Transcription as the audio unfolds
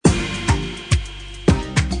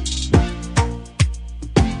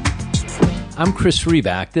I'm Chris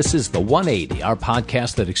Reback. This is The 180, our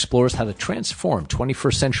podcast that explores how to transform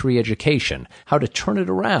 21st century education, how to turn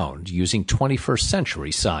it around using 21st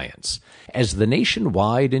century science. As the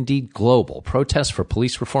nationwide, indeed global, protests for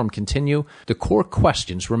police reform continue, the core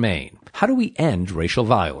questions remain. How do we end racial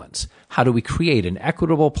violence? How do we create an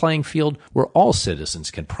equitable playing field where all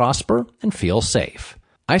citizens can prosper and feel safe?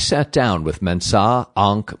 I sat down with MenSa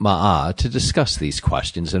Ankh to discuss these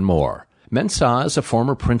questions and more. MenSa is a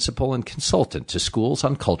former principal and consultant to schools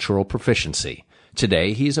on cultural proficiency.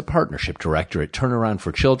 Today, he is a partnership director at Turnaround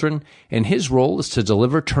for Children, and his role is to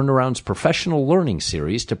deliver Turnaround's professional learning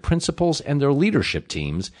series to principals and their leadership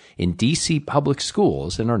teams in D.C. public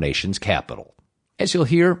schools in our nation's capital. As you'll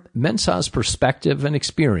hear, MenSa's perspective and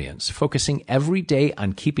experience, focusing every day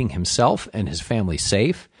on keeping himself and his family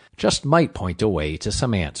safe, just might point a way to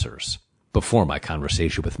some answers. Before my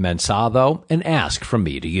conversation with MenSa, though, an ask from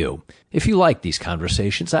me to you. If you like these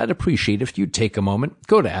conversations, I'd appreciate if you'd take a moment,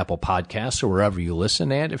 go to Apple Podcasts or wherever you listen,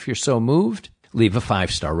 and if you're so moved, leave a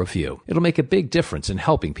 5-star review. It'll make a big difference in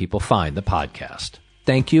helping people find the podcast.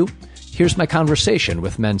 Thank you. Here's my conversation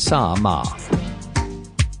with MenSa Ma.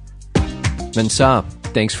 MenSa,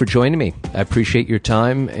 thanks for joining me. I appreciate your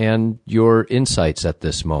time and your insights at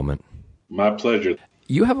this moment. My pleasure.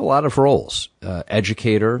 You have a lot of roles,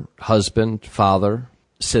 educator, husband, father,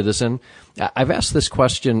 citizen. I've asked this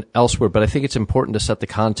question elsewhere, but I think it's important to set the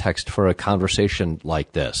context for a conversation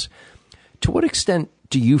like this. To what extent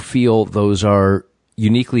do you feel those are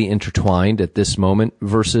uniquely intertwined at this moment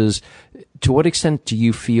versus to what extent do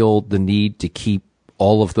you feel the need to keep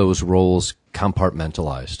all of those roles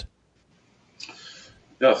compartmentalized?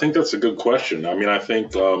 Yeah, I think that's a good question. I mean, I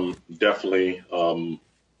think definitely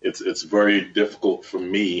it's very difficult for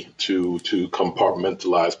me to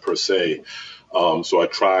compartmentalize per se. So I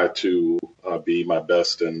try to be my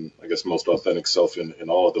best and I guess most authentic self in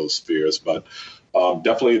all of those spheres. But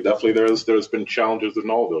definitely there's been challenges in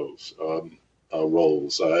all those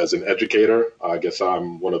roles. As an educator, I guess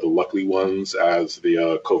I'm one of the lucky ones as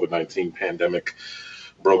the COVID-19 pandemic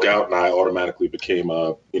broke out and I automatically became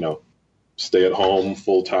a, stay-at-home,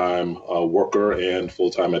 full-time worker and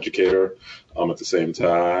full-time educator at the same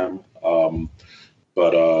time.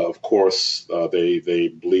 But of course, they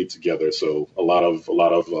bleed together. So a lot of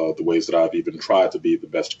the ways that I've even tried to be the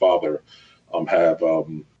best father have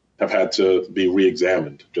had to be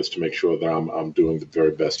re-examined just to make sure that I'm doing the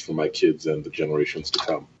very best for my kids and the generations to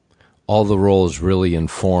come. All the roles really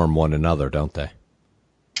inform one another, don't they?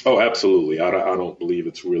 Oh, absolutely. I don't believe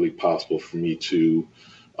it's really possible for me to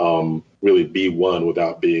really be one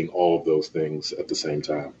without being all of those things at the same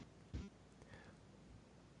time.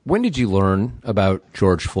 When did you learn about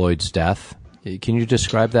George Floyd's death? Can you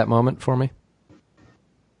describe that moment for me?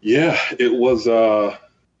 Yeah, it was in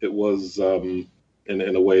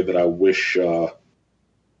a way that I wish I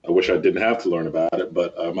didn't have to learn about it.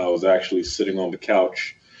 But I was actually sitting on the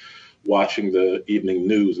couch watching the evening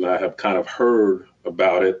news, and I have kind of heard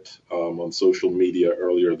about it on social media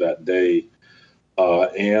earlier that day.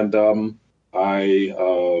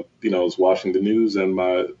 I was watching the news, and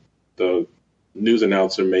the news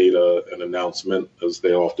announcer made an announcement, as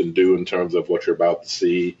they often do, in terms of what you're about to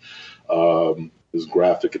see, his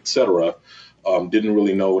graphic, etc. Didn't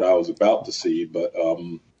really know what I was about to see, but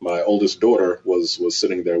my oldest daughter was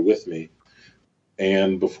sitting there with me,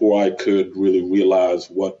 and before I could really realize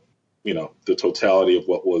what the totality of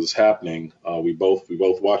what was happening, we both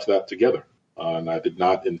watched that together, and I did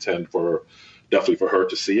not intend definitely for her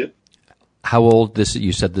to see it. How old?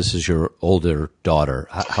 You said this is your older daughter.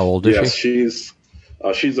 How old is she? Yes,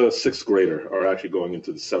 she's a sixth grader, or actually going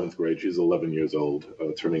into the seventh grade. She's 11 years old,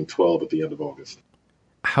 turning 12 at the end of August.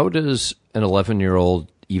 How does an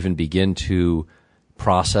 11-year-old even begin to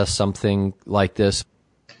process something like this?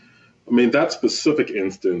 I mean, that specific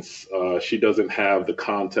instance, she doesn't have the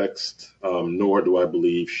context, nor do I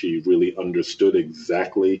believe she really understood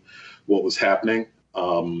exactly what was happening.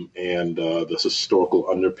 And the historical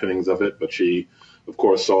underpinnings of it. But she, of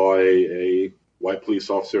course, saw a white police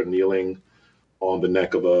officer kneeling on the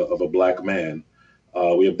neck of a black man.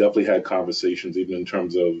 We have definitely had conversations, even in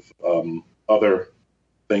terms of other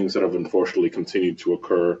things that have unfortunately continued to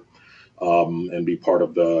occur and be part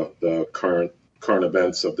of the current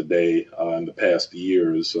events of the day in the past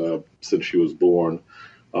years since she was born.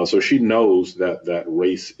 So she knows that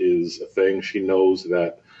race is a thing. She knows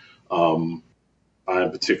that I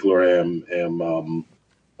in particular am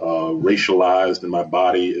racialized, and my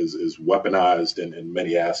body is weaponized in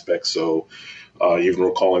many aspects. So even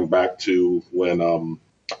recalling back to when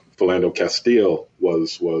Philando Castile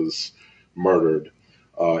was murdered,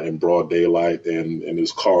 in broad daylight and in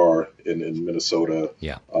his car in Minnesota.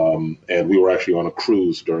 Yeah. And we were actually on a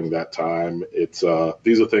cruise during that time. These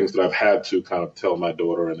are things that I've had to kind of tell my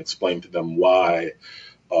daughter and explain to them why,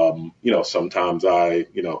 sometimes I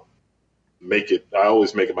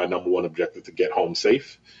always make it my number one objective to get home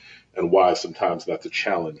safe, and why sometimes that's a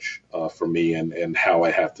challenge for me and how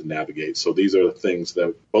I have to navigate. So these are things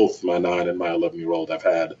that both my 9 and my 11-year-old I've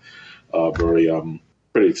had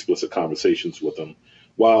pretty explicit conversations with them,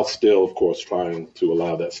 while still, of course, trying to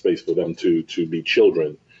allow that space for them to be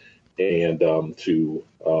children and to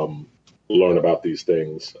learn about these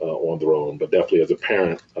things on their own. But definitely as a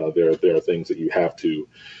parent, there are things that you have to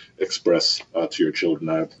express to your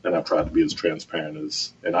children. And I've tried to be as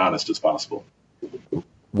transparent and honest as possible.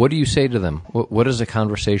 What do you say to them? What does a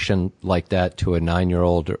conversation like that to a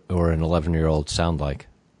 9-year-old or an 11-year-old sound like?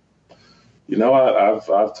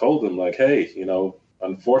 I've told them, like, hey,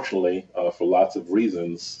 unfortunately, for lots of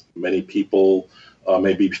reasons, many people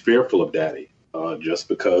may be fearful of daddy just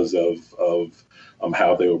because of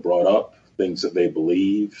how they were brought up, things that they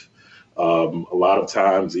believe. A lot of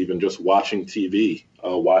times, even just watching TV,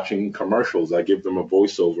 watching commercials, I give them a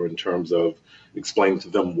voiceover in terms of explaining to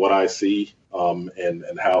them what I see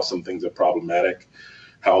and how some things are problematic.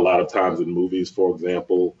 How a lot of times in movies, for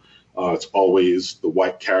example, it's always the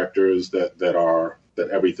white characters that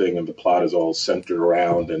everything in the plot is all centered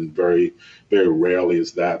around, and very, very rarely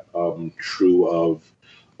is that true of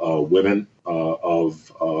women,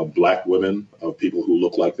 of black women, of people who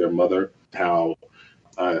look like their mother. How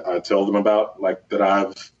I tell them about, like, that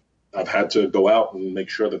I've had to go out and make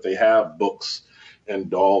sure that they have books and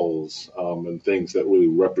dolls and things that really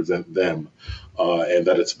represent them, and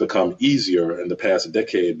that it's become easier in the past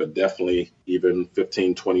decade, but definitely even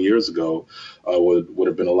 15, 20 years ago would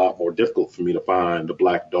have been a lot more difficult for me to find a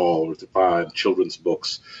black doll or to find children's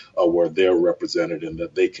books where they're represented and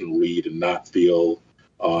that they can read and not feel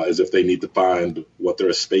as if they need to find what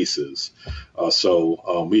their space is.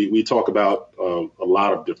 So we talk about a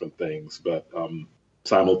lot of different things, but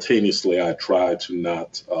simultaneously I try to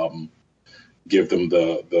not give them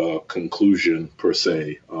the conclusion per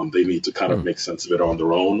se. They need to kind of make sense of it on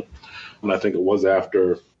their own. And I think it was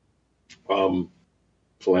after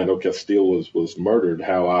Philando Castile was murdered,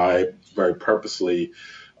 how I very purposely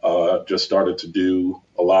just started to do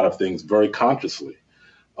a lot of things very consciously,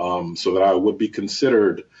 so that I would be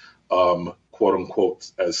considered, quote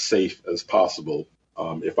unquote, as safe as possible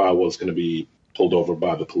if I was going to be pulled over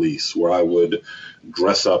by the police, where I would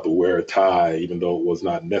dress up or wear a tie, even though it was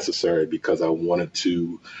not necessary, because I wanted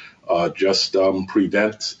to just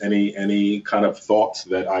prevent any kind of thoughts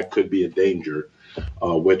that I could be a danger,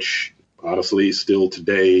 which honestly still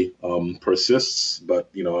today persists. But,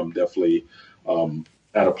 I'm definitely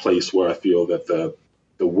at a place where I feel that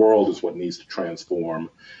the world is what needs to transform.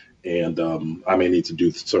 And I may need to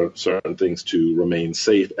do certain things to remain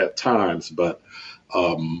safe at times, but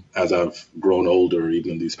as I've grown older,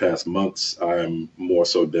 even in these past months, I'm more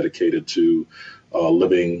so dedicated to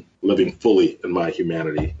living fully in my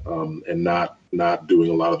humanity, and not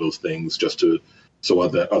doing a lot of those things just so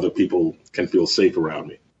that other people can feel safe around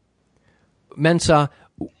me. MenSa,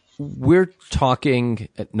 we're talking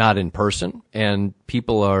not in person, and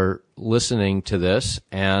people are listening to this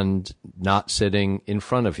and not sitting in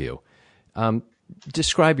front of you.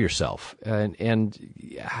 Describe yourself, and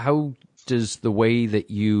how does the way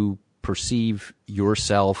that you perceive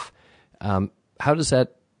yourself, how does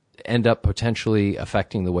that end up potentially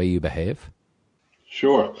affecting the way you behave?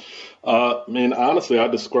 Sure. Honestly, I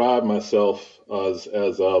describe myself as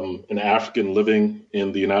an African living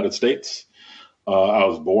in the United States. I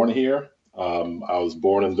was born here. I was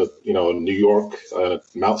born in New York,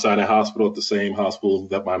 Mount Sinai Hospital, at the same hospital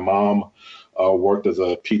that my mom worked as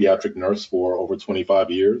a pediatric nurse for over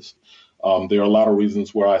 25 years. There are a lot of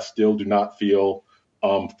reasons where I still do not feel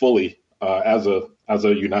fully as a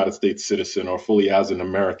United States citizen, or fully as an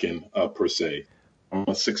American per se. I'm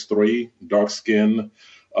a 6'3", dark-skinned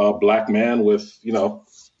black man with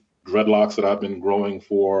dreadlocks that I've been growing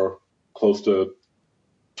for close to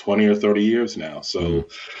 20 or 30 years now. So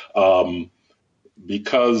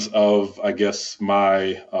because of, I guess,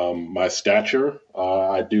 my stature,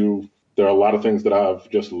 there are a lot of things that I've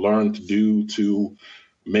just learned to do to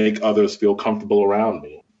make others feel comfortable around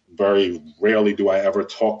me. Very rarely do I ever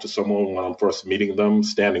talk to someone when I'm first meeting them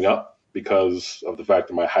standing up, because of the fact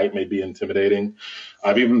that my height may be intimidating.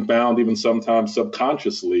 I've even found, sometimes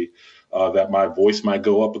subconsciously, that my voice might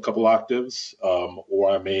go up a couple octaves,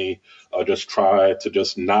 or I may just try to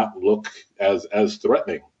just not look as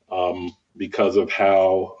threatening, because of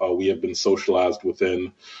how we have been socialized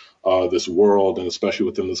within this world, and especially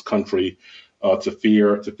within this country, to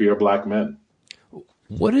fear black men.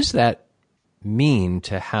 What does that mean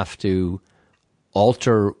to have to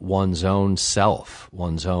alter one's own self,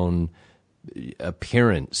 one's own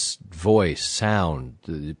appearance, voice, sound,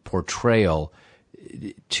 the portrayal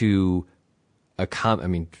to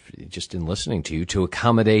just in listening to you, to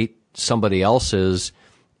accommodate somebody else's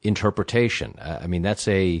interpretation? I mean, that's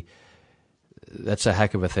a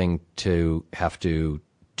heck of a thing to have to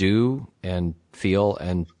do and feel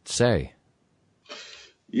and say.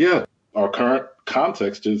 Yeah, our current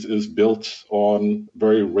context is built on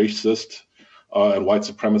very racist and white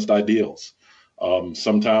supremacist ideals.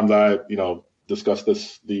 Sometimes I, discuss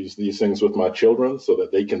these things with my children so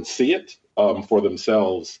that they can see it for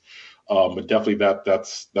themselves. But definitely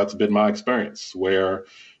that's been my experience where,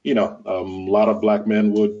 a lot of black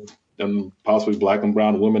men would, and possibly black and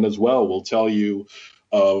brown women as well, will tell you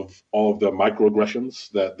of all of the microaggressions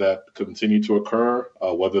that continue to occur,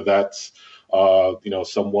 whether that's,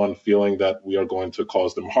 someone feeling that we are going to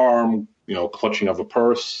cause them harm, clutching of a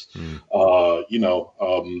purse,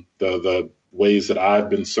 the ways that I've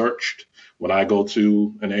been searched when I go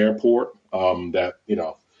to an airport, that,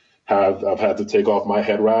 I've had to take off my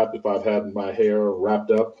head wrap if I've had my hair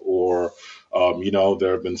wrapped up, or,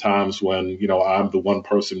 there have been times when, I'm the one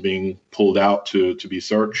person being pulled out to be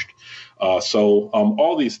searched. So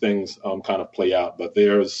all these things kind of play out, but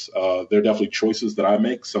there are definitely choices that I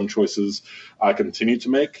make, some choices I continue to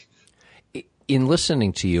make. In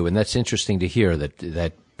listening to you, and that's interesting to hear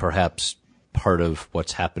that perhaps part of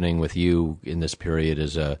what's happening with you in this period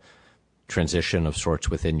is a transition of sorts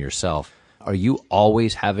within yourself. Are you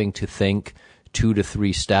always having to think 2 to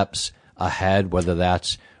 3 steps ahead, whether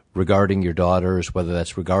that's regarding your daughters, whether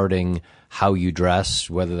that's regarding how you dress,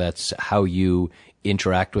 whether that's how you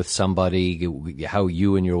interact with somebody, how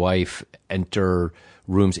you and your wife enter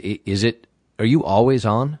rooms? Are you always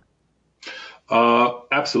on?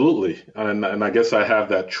 Absolutely. And I guess I have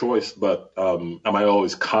that choice, but am I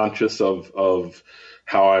always conscious of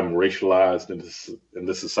how I'm racialized in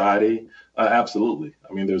this society? Absolutely.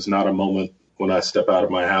 I mean, there's not a moment when I step out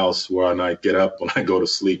of my house, when I get up, when I go to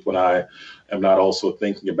sleep, when I am not also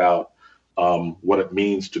thinking about what it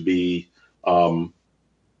means to be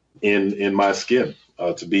in my skin,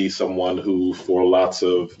 to be someone who, for lots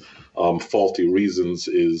of faulty reasons,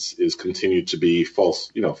 is continued to be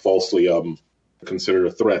falsely considered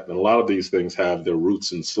a threat. And a lot of these things have their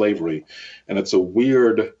roots in slavery, and it's a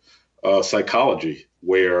weird psychology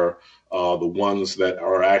where the ones that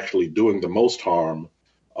are actually doing the most harm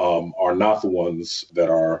are not the ones that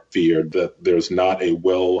are feared, that there's not a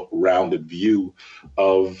well-rounded view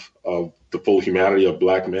of the full humanity of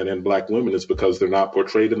black men and black women is because they're not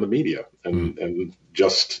portrayed in the media. And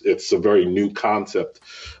just it's a very new concept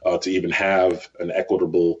to even have an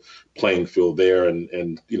equitable playing field there.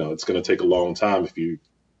 And it's going to take a long time if you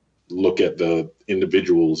look at the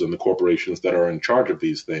individuals and the corporations that are in charge of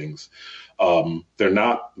these things. They're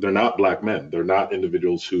not black men. They're not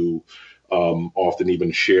individuals who often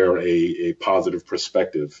even share a positive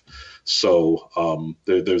perspective. So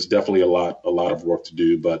there's definitely a lot of work to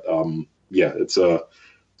do. But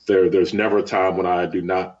there's never a time when I do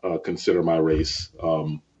not consider my race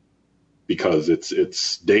because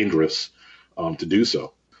it's dangerous to do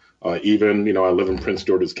so. Even I live in Prince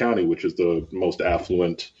George's County, which is the most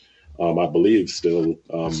affluent, I believe, still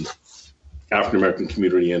African American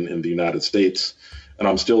community in the United States. And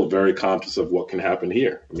I'm still very conscious of what can happen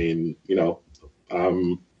here. I mean,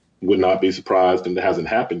 I would not be surprised, and it hasn't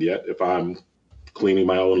happened yet, if I'm cleaning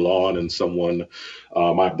my own lawn and someone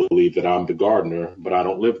might believe that I'm the gardener, but I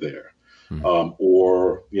don't live there.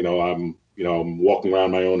 Or, I'm walking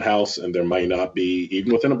around my own house and there might not be,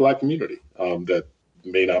 even within a black community, that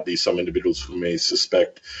may not be some individuals who may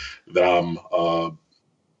suspect that I'm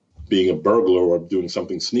being a burglar or doing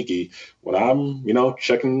something sneaky when I'm,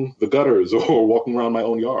 checking the gutters or walking around my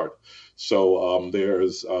own yard. So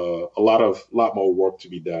there's a lot more work to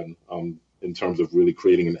be done in terms of really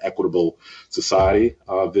creating an equitable society.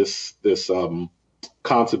 This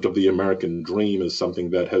concept of the American dream is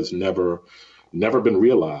something that has never been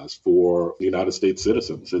realized for the United States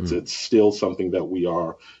citizens. It's still something that we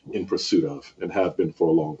are in pursuit of and have been for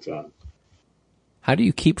a long time. How do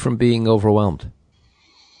you keep from being overwhelmed?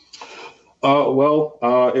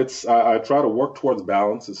 I try to work towards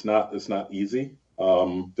balance. It's not easy.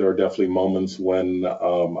 There are definitely moments when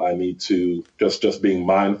I need to just being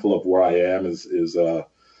mindful of where I am is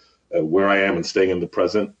where I am and staying in the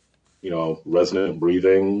present, resonant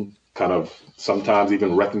breathing, kind of sometimes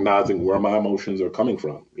even recognizing where my emotions are coming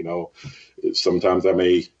from. Sometimes I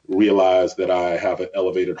may realize that I have an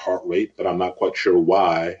elevated heart rate, but I'm not quite sure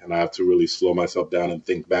why. And I have to really slow myself down and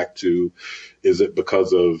think back to, is it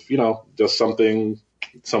because of, just something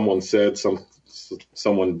someone said,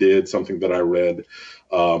 someone did, something that I read,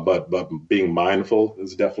 but being mindful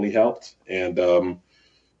has definitely helped. And,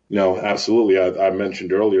 absolutely. I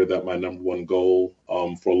mentioned earlier that my number one goal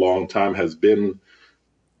for a long time has been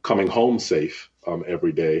coming home safe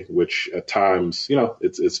every day, which at times,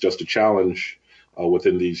 it's just a challenge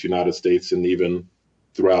within these United States and even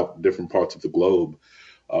throughout different parts of the globe.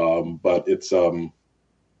 But it's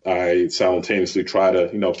I simultaneously try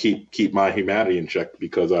to keep my humanity in check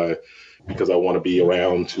because I want to be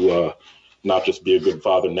around to not just be a good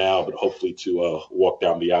father now, but hopefully to walk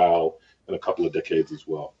down the aisle in a couple of decades as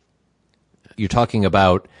well. You're talking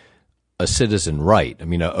about a citizen right. I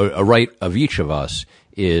mean, a right of each of us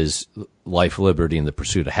is life, liberty, and the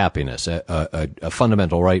pursuit of happiness. A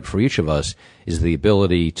fundamental right for each of us is the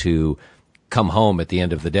ability to come home at the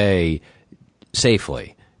end of the day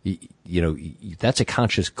safely. That's a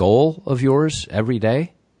conscious goal of yours every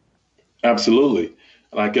day? Absolutely.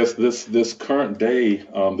 And I guess this current day,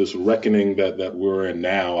 this reckoning that we're in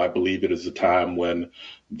now, I believe it is a time when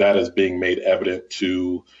that is being made evident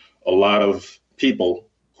to a lot of people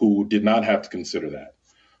who did not have to consider that.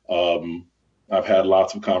 I've had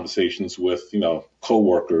lots of conversations with,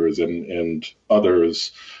 coworkers and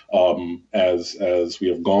others as we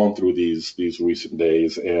have gone through these recent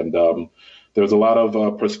days, and there's a lot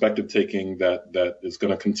of perspective taking that is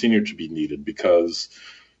going to continue to be needed because,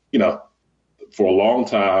 for a long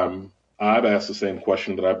time I've asked the same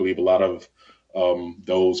question that I believe a lot of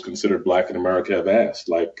those considered Black in America have asked,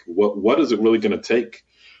 like, what is it really going to take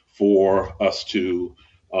for us to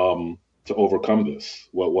overcome this?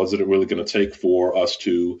 What was it really going to take for us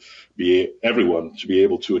everyone to be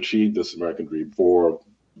able to achieve this American dream, for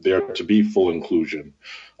there to be full inclusion?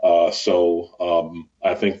 So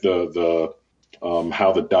I think the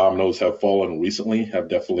how the dominoes have fallen recently have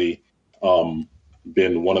definitely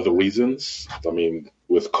been one of the reasons. I mean,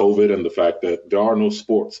 with COVID and the fact that there are no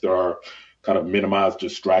sports, there are kind of minimized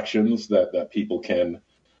distractions that people can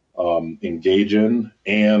engage in,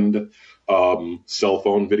 and cell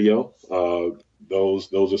phone video.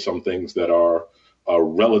 Those are some things that are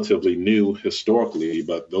relatively new historically,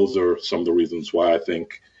 but those are some of the reasons why I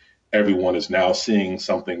think everyone is now seeing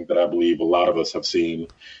something that I believe a lot of us have seen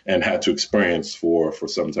and had to experience for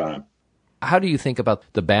some time. How do you think about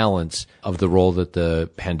the balance of the role that the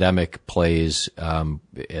pandemic plays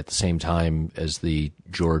at the same time as the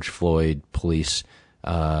George Floyd police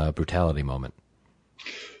brutality moment?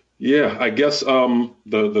 Yeah, I guess the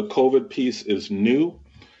COVID piece is new,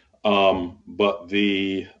 but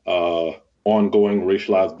the ongoing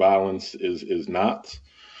racialized violence is not.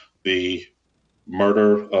 The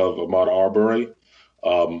murder of Ahmaud Arbery,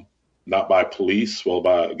 not by police,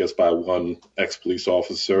 by one ex-police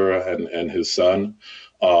officer and his son,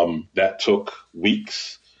 that took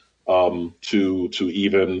weeks to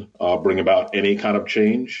even bring about any kind of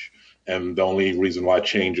change. And the only reason why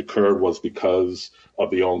change occurred was because of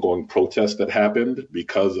the ongoing protest that happened,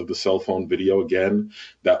 because of the cell phone video, again,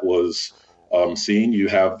 that was seen. You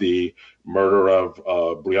have the murder of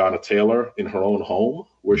Breonna Taylor in her own home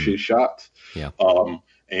where she's shot. Yeah.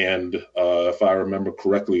 And if I remember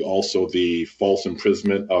correctly, also the false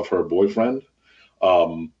imprisonment of her boyfriend,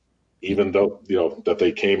 even though, that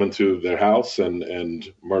they came into their house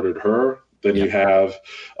and murdered her. Then you have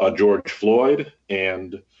George Floyd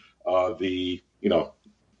and the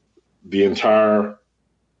entire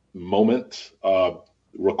moment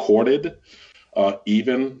recorded,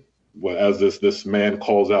 even as this man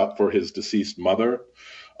calls out for his deceased mother,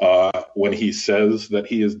 when he says that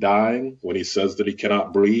he is dying, when he says that he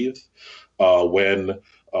cannot breathe, when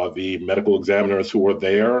the medical examiners who were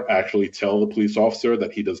there actually tell the police officer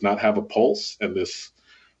that he does not have a pulse, and this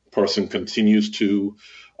person continues to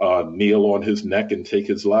kneel on his neck and take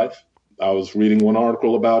his life. I was reading one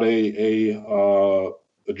article about a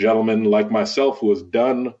gentleman like myself who has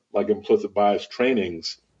done like implicit bias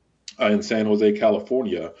trainings in San Jose,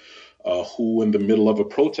 California, who in the middle of a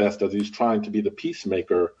protest, as he's trying to be the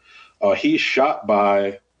peacemaker, he's shot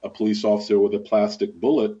by a police officer with a plastic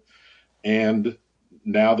bullet. And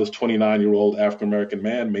now this 29-year-old African-American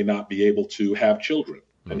man may not be able to have children.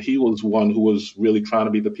 And he was one who was really trying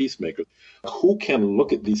to be the peacemaker. Who can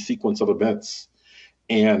look at these sequence of events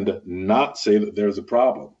and not say that there's a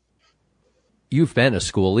problem? You've been a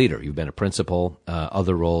school leader. You've been a principal,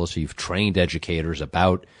 other roles. You've trained educators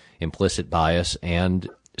about implicit bias and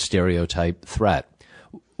stereotype threat.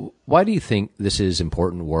 Why do you think this is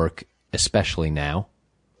important work, especially now?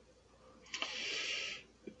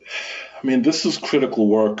 I mean, this is critical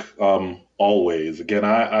work always. Again,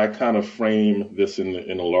 I kind of frame this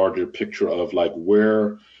in a larger picture of like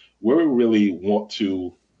where we really want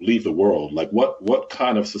to leave the world. Like what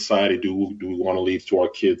kind of society do we want to leave to our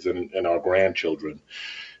kids and our grandchildren?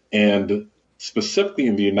 And specifically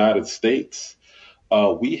in the United States,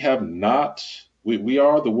 we have not. We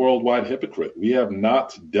are the worldwide hypocrite. We have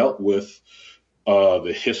not dealt with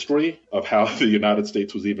the history of how the United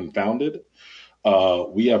States was even founded.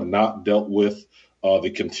 We have not dealt with the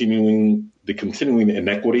continuing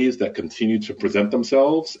inequities that continue to present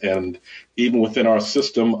themselves, and even within our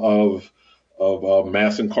system of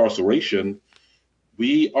mass incarceration,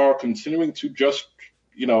 we are continuing to just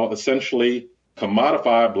essentially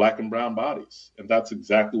commodify Black and brown bodies, and that's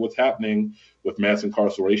exactly what's happening with mass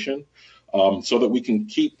incarceration. So that we can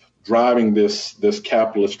keep driving this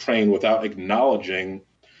capitalist train without acknowledging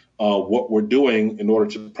what we're doing in order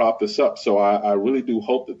to prop this up. So I really do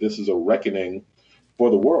hope that this is a reckoning for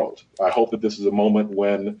the world. I hope that this is a moment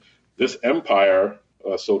when this empire,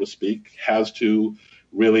 so to speak, has to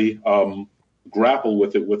really grapple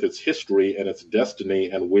with it, with its history and its destiny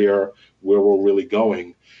and where we're really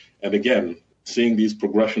going. And again, seeing these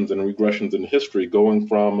progressions and regressions in history, going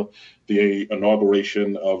from the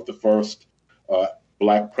inauguration of the first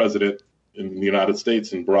Black president in the United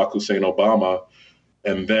States, in Barack Hussein Obama,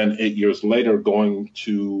 and then 8 years later going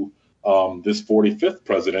to this 45th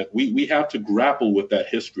president, we have to grapple with that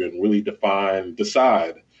history and really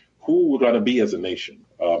decide who we're going to be as a nation.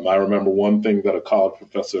 I remember one thing that a college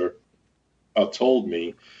professor told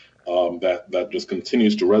me that just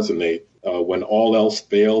continues to resonate. When all else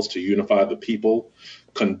fails to unify the people,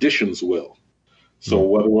 conditions will. So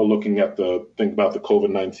whether we're looking at think about the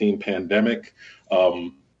COVID-19 pandemic,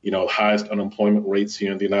 highest unemployment rates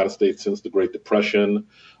here in the United States since the Great Depression,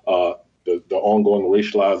 the ongoing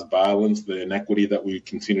racialized violence, the inequity that we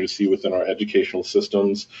continue to see within our educational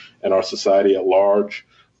systems and our society at large.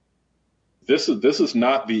 This is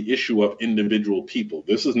not the issue of individual people.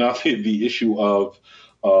 This is not the issue of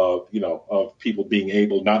people being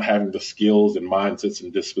able, not having the skills and mindsets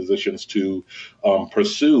and dispositions to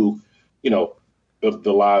pursue,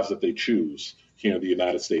 the lives that they choose here in the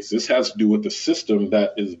United States. This has to do with the system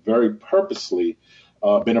that is very purposely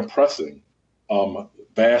been oppressing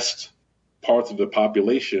vast parts of the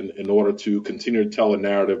population in order to continue to tell a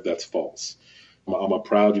narrative that's false. I'm a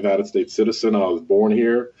proud United States citizen. I was born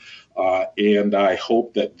here, and I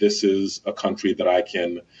hope that this is a country that I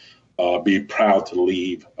can be proud to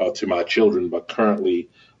leave to my children. But currently,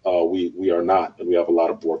 we are not, and we have a lot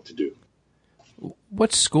of work to do.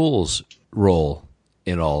 What's school's role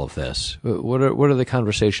in all of this? What are the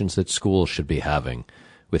conversations that schools should be having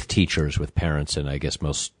with teachers, with parents, and I guess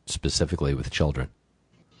most specifically with children?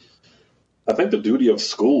 I think the duty of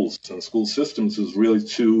schools and school systems is really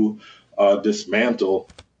to dismantle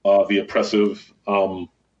the oppressive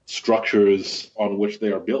structures on which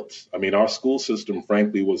they are built. I mean, our school system,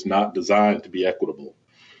 frankly, was not designed to be equitable.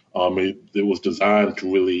 It was designed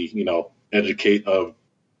to really, educate a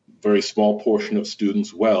very small portion of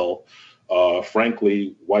students well.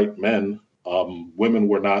 Frankly, white men, women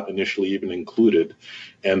were not initially even included.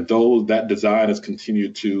 And though that design has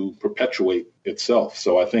continued to perpetuate itself.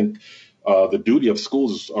 So I think the duty of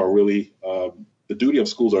schools are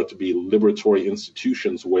to be liberatory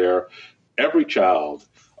institutions where every child,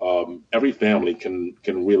 every family can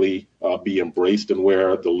really be embraced, and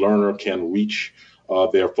where the learner can reach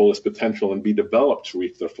their fullest potential and be developed to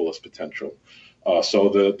reach their fullest potential.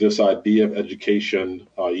 So this idea of education,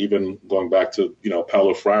 even going back to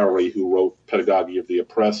Paulo Freire, who wrote Pedagogy of the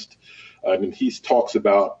Oppressed, and he talks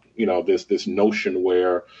about this notion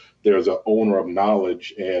where there's an owner of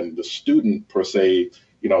knowledge and the student per se,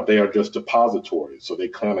 they are just depositories. So they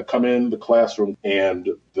kind of come in the classroom, and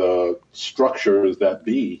the structures that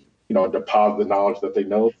be, deposit the knowledge that they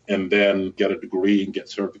know and then get a degree and get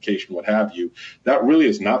certification, what have you. That really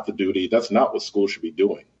is not the duty. That's not what schools should be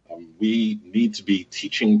doing. We need to be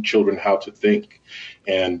teaching children how to think.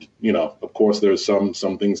 And, of course, there's some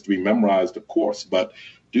things to be memorized, of course, but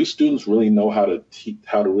do students really know how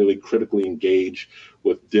to really critically engage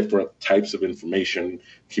with different types of information,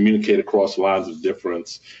 communicate across lines of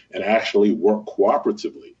difference, and actually work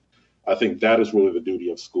cooperatively? I think that is really the duty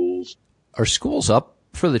of schools. Are schools up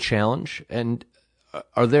for the challenge? And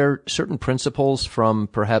are there certain principles from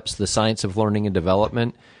perhaps the science of learning and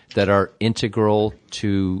development that are integral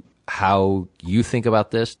to how you think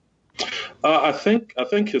about this? I think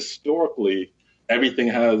historically, everything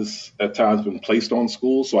has at times been placed on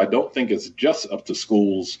schools. So I don't think it's just up to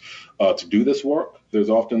schools to do this work. There's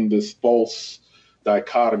often this false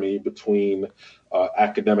dichotomy between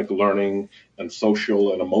academic learning and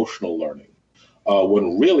social and emotional learning.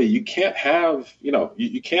 When really you can't have,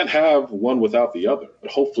 you can't have one without the other.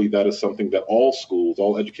 But hopefully that is something that all schools,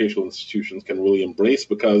 all educational institutions can really embrace,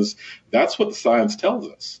 because that's what the science tells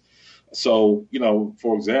us. So,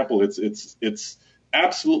 for example, it's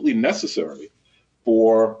absolutely necessary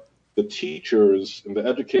for the teachers and the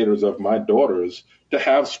educators of my daughters to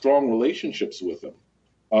have strong relationships with them.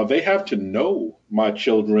 They have to know my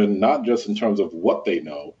children, not just in terms of what they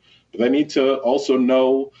know, but they need to also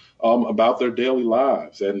know about their daily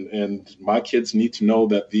lives. And my kids need to know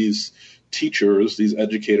that these teachers, these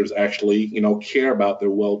educators actually, care about their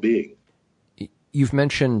well-being. You've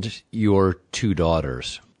mentioned your two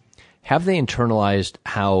daughters. Have they internalized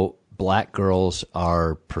how Black girls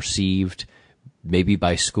are perceived, maybe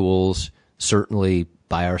by schools, certainly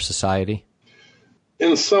by our society?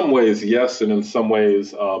 In some ways, yes, and in some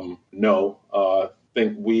ways, no. I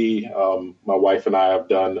think my wife and I have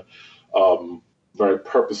done very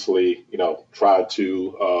purposely, tried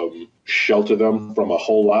to shelter them from a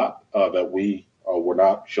whole lot that we were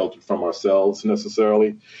not sheltered from ourselves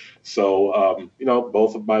necessarily. So,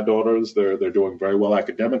 both of my daughters, they're doing very well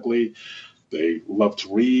academically. They love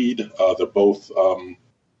to read. They're both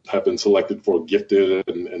have been selected for gifted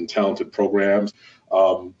and talented programs.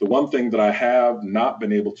 The one thing that I have not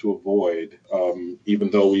been able to avoid,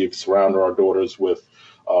 even though we've surrounded our daughters with,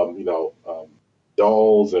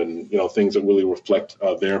 dolls and, things that really reflect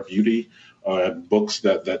their beauty, and books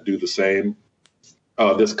that do the same.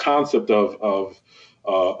 This concept of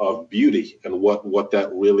beauty and what that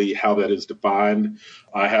really, how that is defined.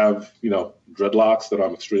 I have, dreadlocks that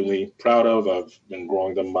I'm extremely proud of. I've been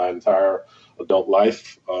growing them my entire adult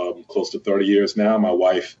life, close to 30 years now. My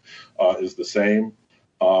wife is the same.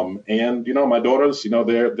 And, my daughters,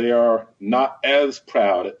 they are not as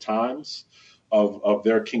proud at times of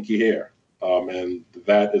their kinky hair. And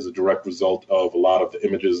that is a direct result of a lot of the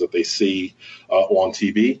images that they see on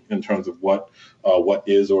TV in terms of what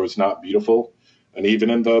is or is not beautiful. And even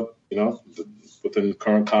in within the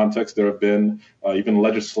current context, there have been even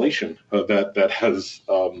legislation that has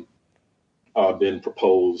been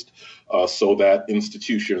proposed so that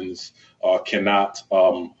institutions cannot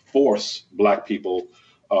force Black people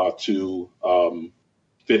to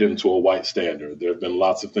fit into a white standard. There have been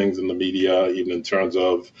lots of things in the media, even in terms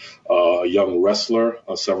of a young wrestler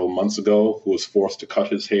several months ago who was forced to cut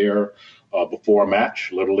his hair before a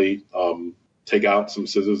match, literally take out some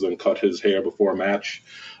scissors and cut his hair before a match.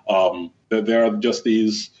 There are just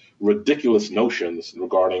these ridiculous notions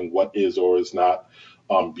regarding what is or is not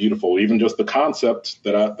beautiful. Even just the concept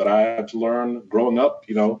that I had to learn growing up,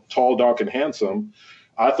 tall, dark, and handsome.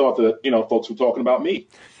 I thought that folks were talking about me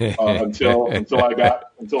until I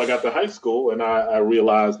got to high school, and I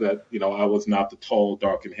realized that I was not the tall,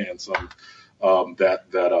 dark, and handsome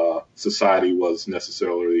that society was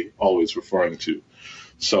necessarily always referring to.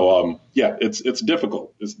 So it's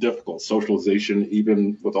difficult. It's difficult. Socialization,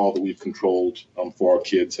 even with all that we've controlled for our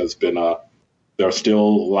kids, has been. There are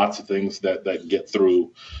still lots of things that get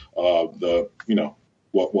through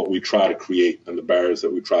what we try to create and the barriers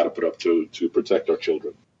that we try to put up to protect our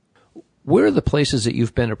children. Where are the places that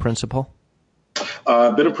you've been a principal?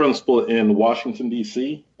 I've been a principal in Washington,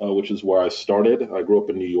 D.C., which is where I started. I grew up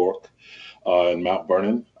in New York, in Mount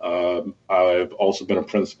Vernon. I've also been a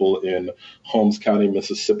principal in Holmes County,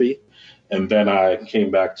 Mississippi. And then I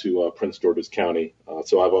came back to Prince George's County.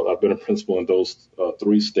 So I've been a principal in those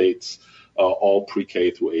three states, all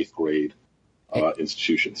pre-K through eighth grade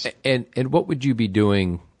institutions. And what would you be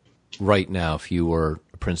doing right now if you were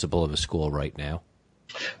a principal of a school right now?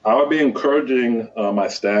 I would be encouraging my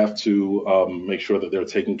staff to make sure that they're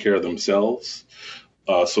taking care of themselves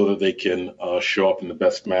so that they can show up in the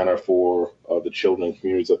best manner for the children and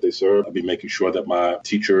communities that they serve. I'd be making sure that my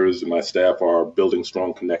teachers and my staff are building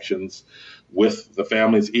strong connections with the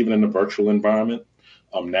families, even in a virtual environment.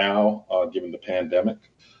 Now, given the pandemic,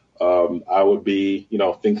 I would be,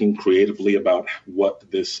 thinking creatively about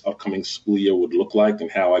what this upcoming school year would look like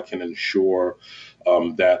and how I can ensure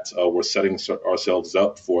that we're setting ourselves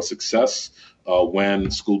up for success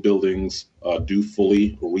when school buildings do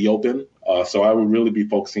fully reopen. So I would really be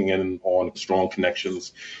focusing in on strong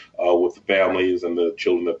connections with the families and the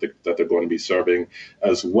children that they're going to be serving,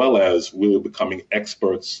 as well as really becoming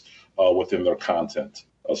experts within their content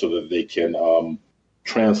so that they can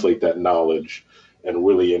translate that knowledge and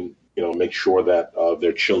really make sure that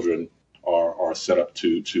their children are set up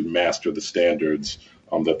to master the standards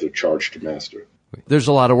that they're charged to master. There's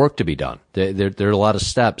a lot of work to be done. There are a lot of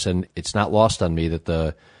steps, and it's not lost on me that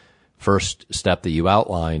the first step that you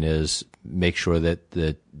outline is make sure that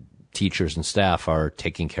the teachers and staff are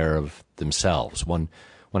taking care of themselves. One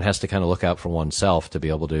has to kind of look out for oneself to be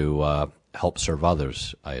able to help serve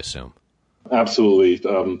others, I assume. Absolutely.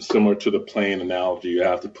 Similar to the plane analogy, you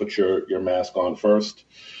have to put your mask on first.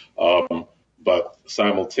 But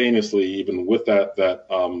simultaneously, even with that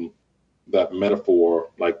metaphor,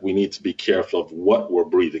 like we need to be careful of what we're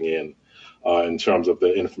breathing in terms of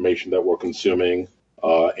the information that we're consuming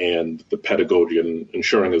and the pedagogy, and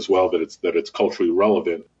ensuring as well that it's culturally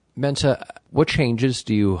relevant. MenSa, what changes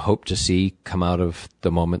do you hope to see come out of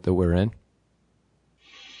the moment that we're in?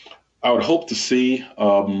 I would hope to see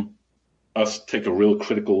us take a real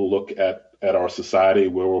critical look at our society,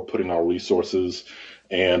 where we're putting our resources,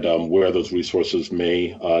 and where those resources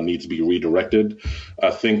may need to be redirected.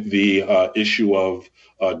 I think the issue of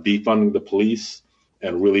defunding the police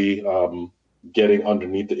and really getting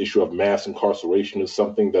underneath the issue of mass incarceration is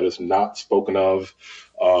something that is not spoken of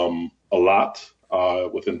a lot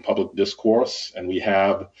within public discourse. And we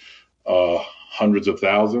have hundreds of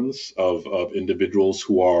thousands of individuals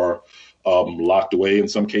who are locked away in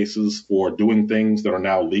some cases for doing things that are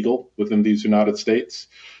now legal within these United States.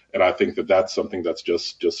 And I think that that's something that's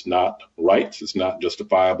just not right. It's not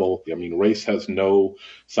justifiable. I mean, race has no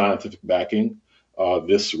scientific backing.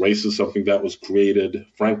 This race is something that was created,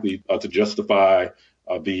 frankly, to justify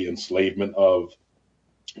the enslavement of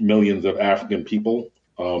millions of African people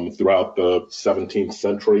throughout the 17th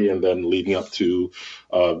century and then leading up to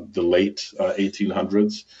the late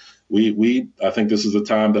 1800s. I think this is a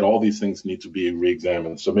time that all these things need to be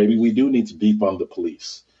reexamined. So maybe we do need to defund the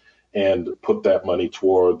police and put that money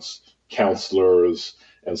towards counselors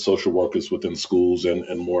and social workers within schools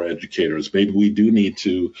and more educators. Maybe we do need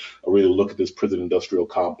to really look at this prison industrial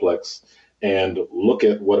complex and look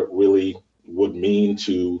at what it really would mean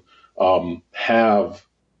to have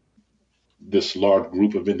this large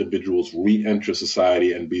group of individuals re-enter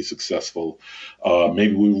society and be successful.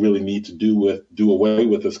 Maybe we really need to do away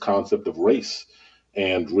with this concept of race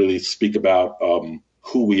and really speak about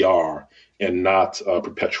who we are and not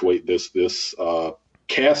perpetuate this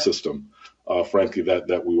caste system, frankly,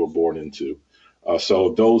 that we were born into.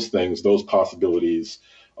 So those things, those possibilities,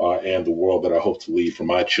 and the world that I hope to leave for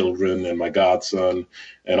my children and my godson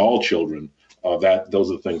and all children, those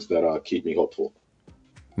are the things that keep me hopeful.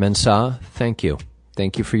 MenSa, thank you.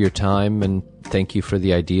 Thank you for your time, and thank you for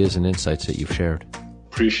the ideas and insights that you've shared.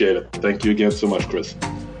 Appreciate it. Thank you again so much, Chris.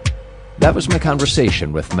 That was my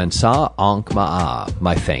conversation with MenSa Ankh.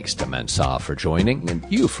 My thanks to MenSa for joining and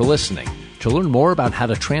you for listening. To learn more about how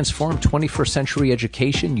to transform 21st century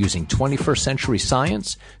education using 21st century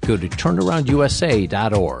science, go to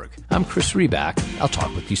turnaroundusa.org. I'm Chris Reback. I'll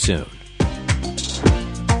talk with you soon.